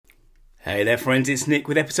Hey there friends, it's Nick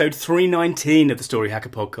with episode 319 of the Story Hacker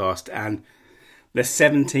podcast and the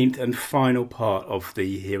 17th and final part of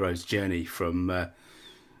the hero's journey from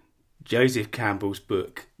Joseph Campbell's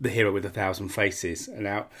book, The Hero with a Thousand Faces. And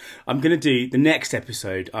now I'm going to do, the next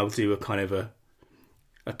episode, I'll do a kind of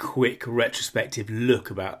a quick retrospective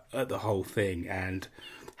look at the whole thing and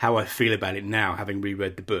how I feel about it now, having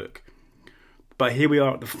reread the book. But here we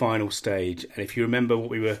are at the final stage, and if you remember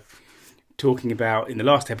what we were talking about in the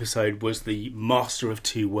last episode was the master of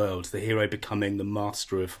two worlds, the hero becoming the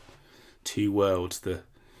master of two worlds, the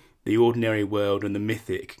ordinary world and the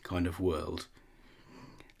mythic kind of world.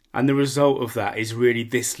 And the result of that is really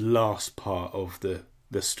this last part of the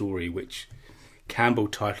story, which Campbell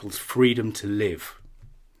titles Freedom to Live.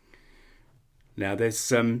 Now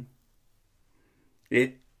there's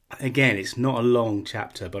it's not a long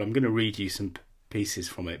chapter, but I'm going to read you some pieces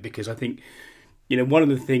from it because I think, one of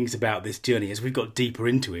the things about this journey as we've got deeper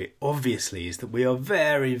into it, obviously, is that we are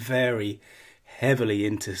very, very heavily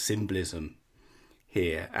into symbolism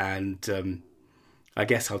here. And I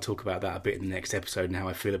guess I'll talk about that a bit in the next episode and how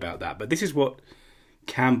I feel about that. But this is what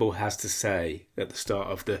Campbell has to say at the start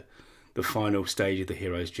of the final stage of the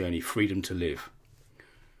hero's journey, Freedom to Live.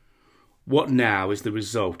 What now is the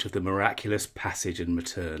result of the miraculous passage and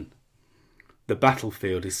return? The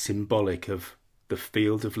battlefield is symbolic of the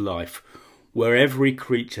field of life, where every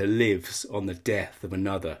creature lives on the death of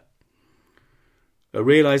another. A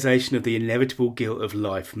realization of the inevitable guilt of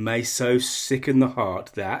life may so sicken the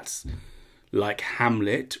heart that, like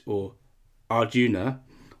Hamlet or Arjuna,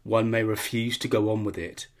 one may refuse to go on with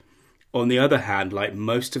it. On the other hand, like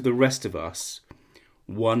most of the rest of us,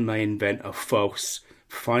 one may invent a false,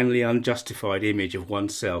 finally unjustified image of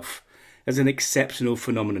oneself as an exceptional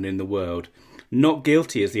phenomenon in the world, not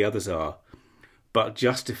guilty as the others are, but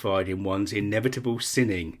justified in one's inevitable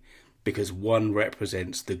sinning because one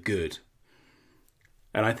represents the good.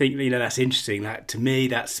 And I think, that's interesting. That, to me,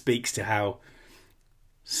 that speaks to how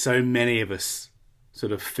so many of us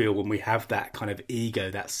sort of feel when we have that kind of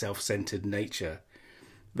ego, that self-centered nature,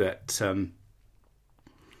 that,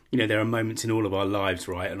 there are moments in all of our lives,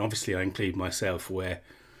 right? And obviously I include myself, where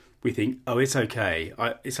we think, oh, it's okay.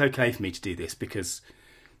 It's okay for me to do this because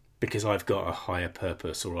I've got a higher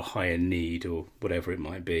purpose or a higher need or whatever it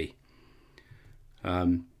might be.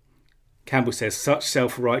 Campbell says, such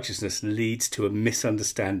self-righteousness leads to a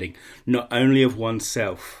misunderstanding not only of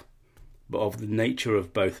oneself, but of the nature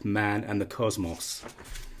of both man and the cosmos.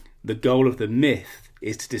 The goal of the myth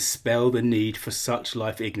is to dispel the need for such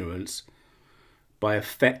life ignorance by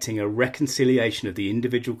effecting a reconciliation of the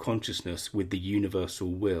individual consciousness with the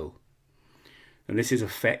universal will. And this is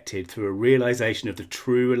effected through a realization of the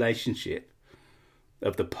true relationship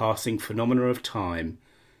of the passing phenomena of time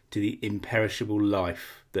to the imperishable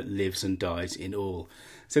life that lives and dies in all.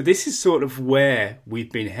 So this is sort of where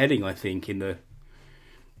we've been heading, I think, in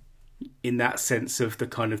that sense of the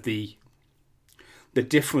kind of the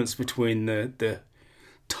difference between the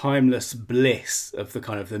timeless bliss of the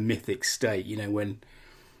kind of the mythic state, when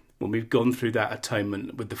we've gone through that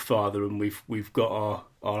atonement with the Father and we've got our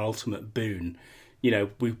ultimate boon.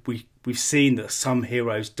 We've seen that some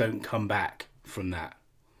heroes don't come back from that.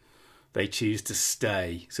 They choose to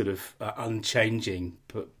stay sort of unchanging,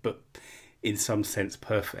 but in some sense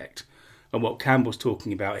perfect. And what Campbell's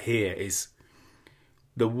talking about here is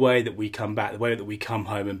the way that we come back, the way that we come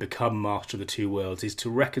home and become master of the two worlds, is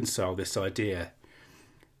to reconcile this idea.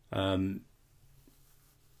 The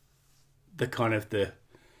kind of the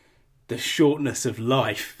shortness of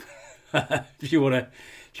life, if you want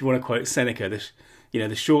to quote Seneca,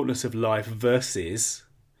 the shortness of life versus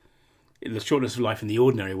the shortness of life in the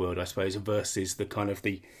ordinary world, I suppose, versus the kind of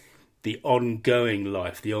the ongoing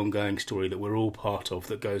life, the ongoing story that we're all part of,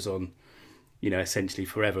 that goes on, essentially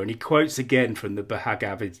forever. And he quotes again from the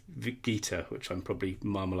Bhagavad Gita, which I'm probably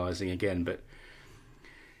marmalising again, but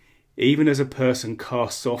even as a person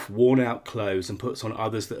casts off worn-out clothes and puts on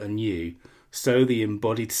others that are new, so the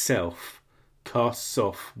embodied self casts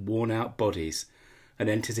off worn-out bodies and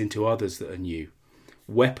enters into others that are new.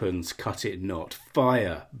 Weapons cut it not,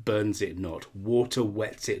 fire burns it not, water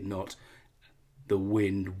wets it not, the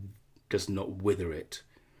wind does not wither it.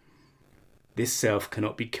 This self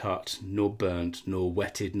cannot be cut, nor burnt, nor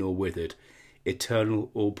wetted, nor withered,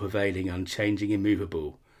 eternal, all-prevailing, unchanging,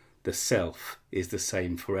 immovable. The self is the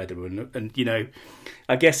same forever. And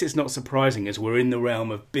I guess it's not surprising, as we're in the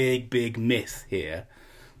realm of big, big myth here,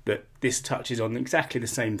 that this touches on exactly the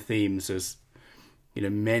same themes as,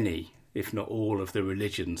 many, if not all, of the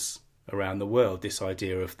religions around the world. This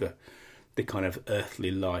idea of the kind of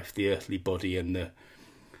earthly life, the earthly body, and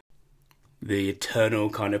the eternal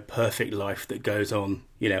kind of perfect life that goes on,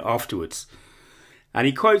 afterwards. And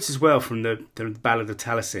he quotes as well from the Ballad of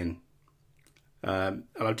Taliesin. And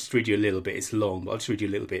I'll just read you a little bit. It's long, but I'll just read you a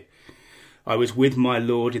little bit. I was with my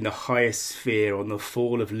Lord in the highest sphere on the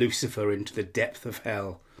fall of Lucifer into the depth of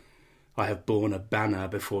hell. I have borne a banner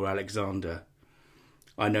before Alexander.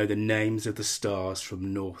 I know the names of the stars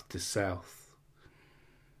from north to south.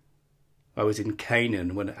 I was in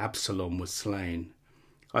Canaan when Absalom was slain.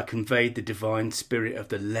 I conveyed the divine spirit of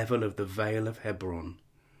the level of the vale of Hebron.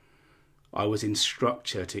 I was in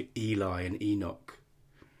structure to Eli and Enoch.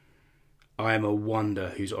 I am a wonder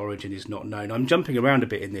whose origin is not known. I'm jumping around a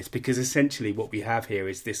bit in this because essentially what we have here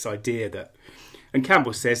is this idea that, and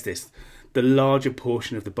Campbell says this, the larger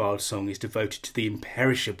portion of the Bard song is devoted to the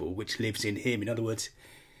imperishable which lives in him. In other words,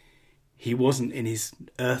 he wasn't in his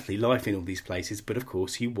earthly life in all these places, but of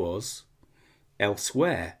course he was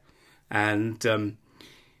elsewhere. And,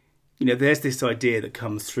 there's this idea that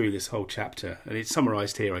comes through this whole chapter, and it's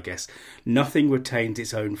summarised here, I guess. Nothing retains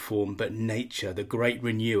its own form, but nature, the great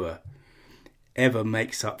renewer, ever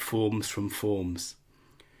makes up forms from forms.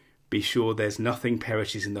 Be sure there's nothing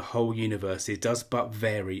perishes in the whole universe. It does but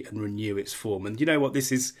vary and renew its form. And you know what?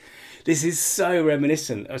 This is so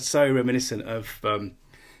reminiscent of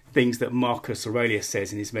things that Marcus Aurelius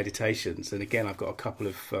says in his Meditations. And again, I've got a couple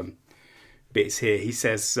of bits here. He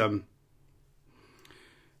says,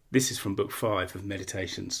 this is from book 5 of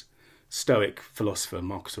Meditations. Stoic philosopher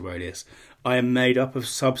Marcus Aurelius. I am made up of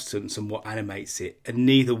substance and what animates it, and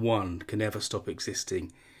neither one can ever stop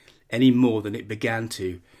existing, any more than it began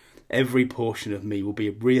to. Every portion of me will be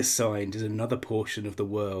reassigned as another portion of the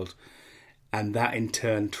world, and that in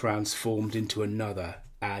turn transformed into another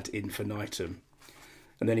ad infinitum.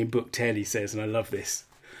 And then in book 10 he says, and I love this,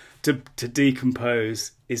 to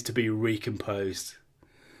decompose is to be recomposed.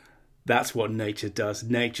 That's what nature does.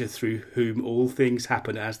 Nature through whom all things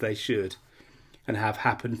happen as they should, and have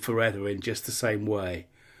happened forever in just the same way,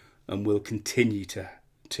 and will continue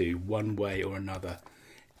to one way or another,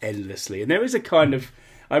 endlessly. And there is a kind of,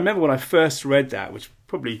 I remember when I first read that, which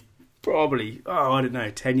probably, I don't know,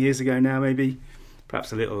 10 years ago now maybe,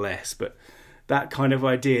 perhaps a little less, but that kind of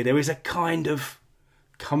idea, there is a kind of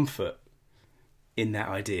comfort in that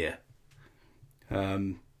idea.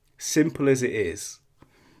 Simple as it is,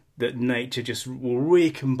 that nature just will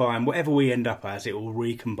recombine, whatever we end up as, it will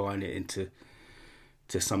recombine it into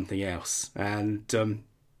something else. And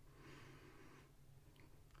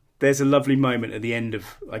there's a lovely moment at the end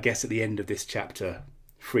of this chapter,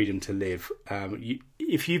 Freedom to Live.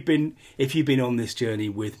 If you've been on this journey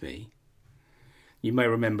with me, you may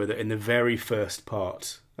remember that in the very first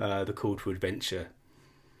part, the Call to Adventure,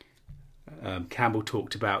 Campbell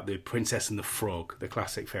talked about the Princess and the Frog, the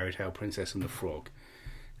classic fairy tale Princess and the Frog.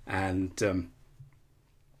 And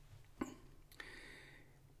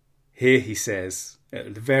here he says,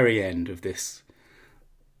 at the very end of this,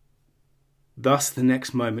 thus the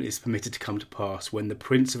next moment is permitted to come to pass when the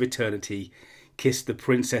Prince of Eternity kissed the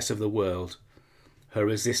Princess of the World. Her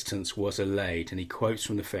resistance was allayed. And he quotes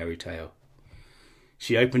from the fairy tale.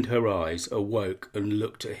 She opened her eyes, awoke, and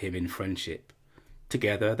looked at him in friendship.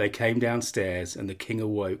 Together they came downstairs, and the king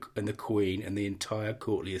awoke, and the queen, and the entire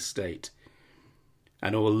courtly estate.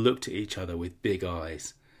 And all looked at each other with big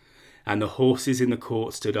eyes. And the horses in the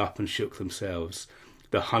court stood up and shook themselves.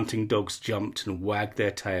 The hunting dogs jumped and wagged their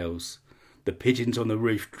tails. The pigeons on the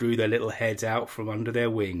roof drew their little heads out from under their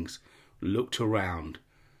wings, looked around,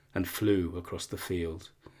 and flew across the field.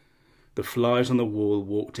 The flies on the wall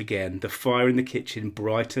walked again. The fire in the kitchen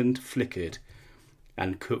brightened, flickered,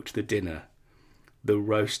 and cooked the dinner. The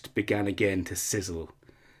roast began again to sizzle,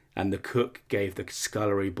 and the cook gave the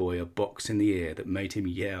scullery boy a box in the ear that made him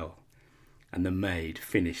yell, and the maid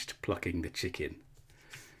finished plucking the chicken.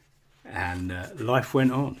 And life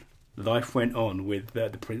went on. Life went on with the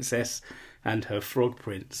princess and her frog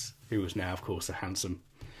prince, who was now, of course, a handsome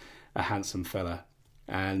fella.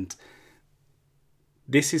 And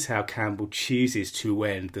this is how Campbell chooses to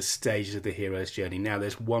end the stages of the hero's journey. Now,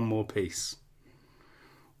 there's one more piece.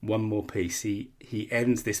 He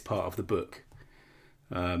ends this part of the book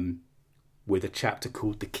with a chapter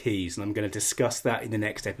called The Keys, and I'm going to discuss that in the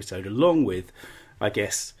next episode, along with, I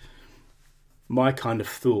guess, my kind of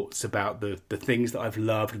thoughts about the things that I've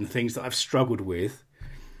loved and the things that I've struggled with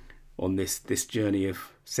on this journey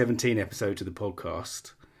of 17 episodes of the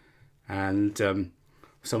podcast, and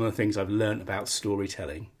some of the things I've learnt about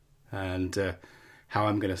storytelling, and how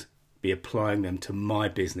I'm going to be applying them to my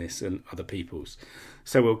business and other people's.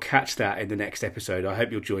 So we'll catch that in the next episode. I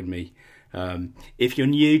hope you'll join me. If you're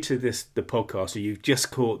new to the podcast, or you've just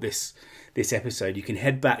caught this episode, you can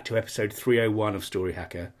head back to episode 301 of Story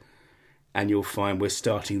Hacker, and you'll find we're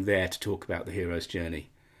starting there to talk about the hero's journey.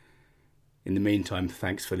 In the meantime,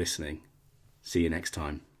 thanks for listening. See you next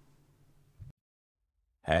time.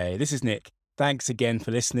 Hey, this is Nick. Thanks again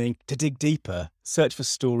for listening. To dig deeper, search for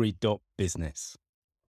story.business.